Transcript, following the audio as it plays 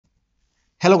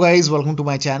Hello guys, welcome to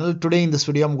my channel. Today in this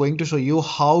video I'm going to show you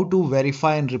how to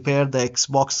verify and repair the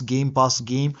Xbox Game Pass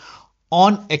game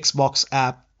on Xbox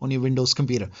app on your Windows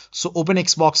computer. So open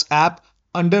Xbox app.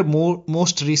 Under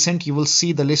most recent you will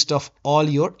see the list of all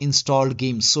your installed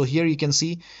games. So here you can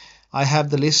see I have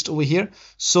the list over here.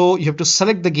 So you have to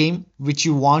select the game which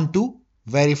you want to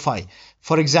verify.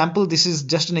 For example, this is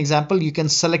just an example. You can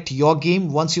select your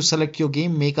game. Once you select your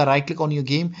game, make a right click on your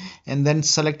game and then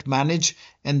select manage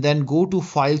and then go to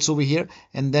files over here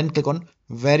and then click on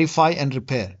verify and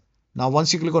repair. Now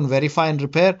once you click on verify and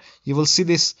repair, you will see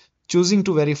this. Choosing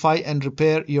to verify and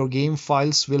repair your game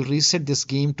files will reset this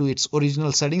game to its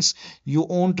original settings. You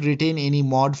won't retain any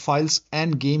mod files,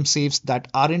 and game saves that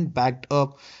aren't backed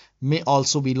up may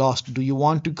also be lost. Do you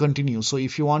want to continue? So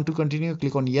if you want to continue,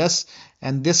 click on yes,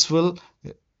 and this will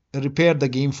repair the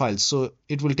game files. So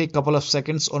it will take a couple of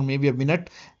seconds or maybe a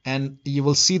minute, and you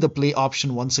will see the play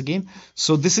option once again.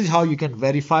 So this is how you can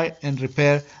verify and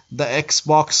repair the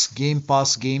Xbox Game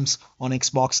Pass games on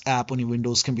Xbox app on your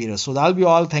Windows computer. So that'll be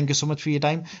all. Thank you so much for your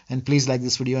time, and please like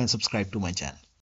this video and subscribe to my channel.